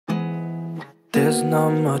There's not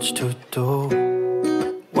much to do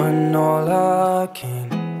when all I can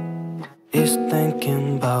is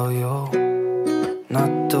thinking about you.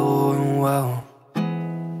 Not doing well,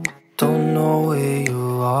 don't know where you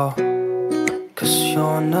are, 'cause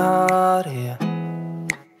you're not here.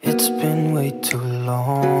 It's been way too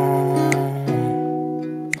long.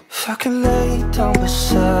 If I could lay down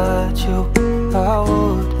beside you, I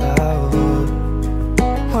would.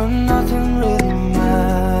 When nothing really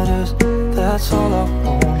matters, that's all I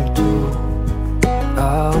wanna do. I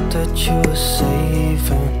hope that you are safe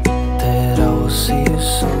and that I will see you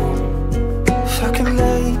soon. If I could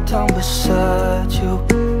lay down beside you,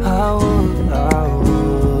 I would. I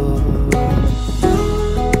would.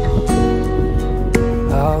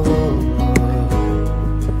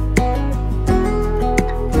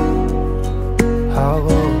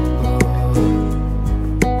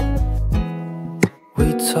 We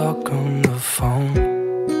talk on the phone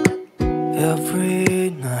every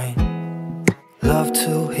night. Love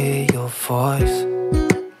to hear your voice.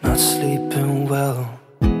 Not sleeping well,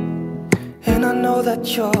 and I know that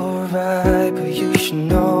you're right, but you should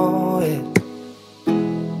know it.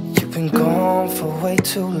 You've been gone for way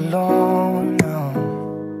too long now.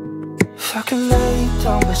 If I could lay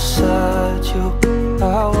down beside you,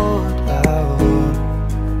 I would.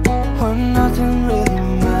 When nothing really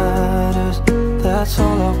matters, that's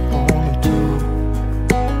all I wanna do.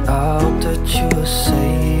 I hope that you are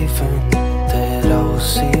safe and that I will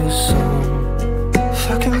see you soon. If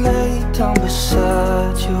I could lay down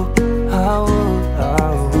beside you, I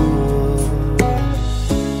would.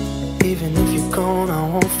 Even if you're gone, I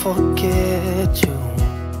won't forget you.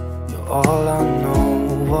 You're all I know,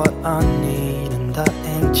 what I need, and that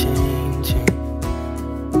ain't changing.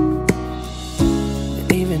 And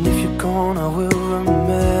even if you're gone, I will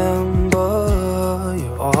remember.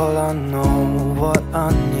 You're all I know, what I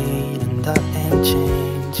need, and that ain't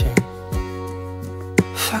changing.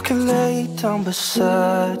 If I could lay down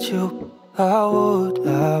beside you, I would.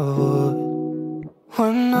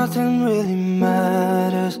 When nothing really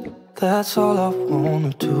matters, that's all I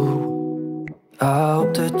wanna do. I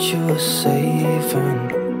hope that you are safe and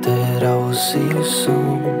that I will see you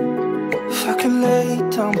soon. If I could lay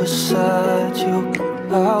down beside you,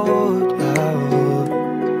 I would.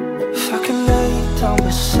 If I could lay down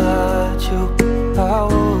beside you, I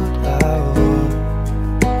would.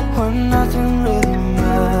 When nothing really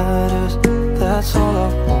matters, that's all I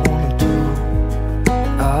wanna do.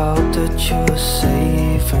 I hope that you are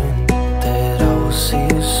safe and that I will see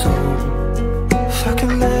you soon. If I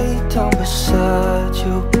could lay down beside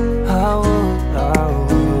you, I would.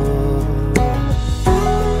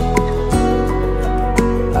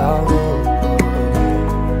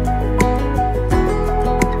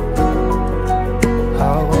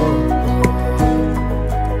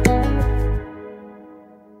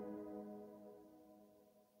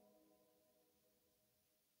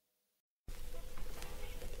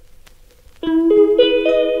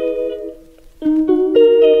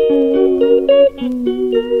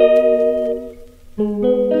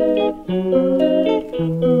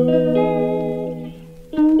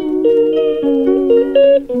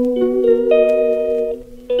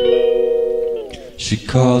 She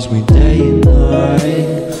calls me day and night.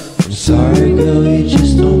 I'm sorry girl, you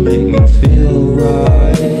just don't make me feel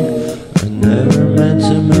right. I never meant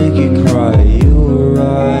to make you cry, you were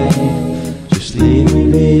right. Just leave me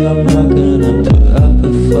be, I'm not gonna put up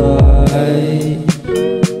a fight.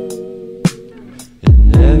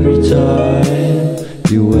 And every time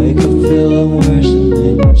you wake up feeling worse and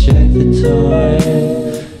then you check the time,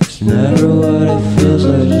 it's never what it feels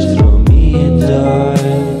like, just throw me a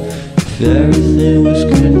dime. If everything was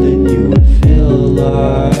good, then you would feel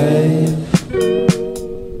alive.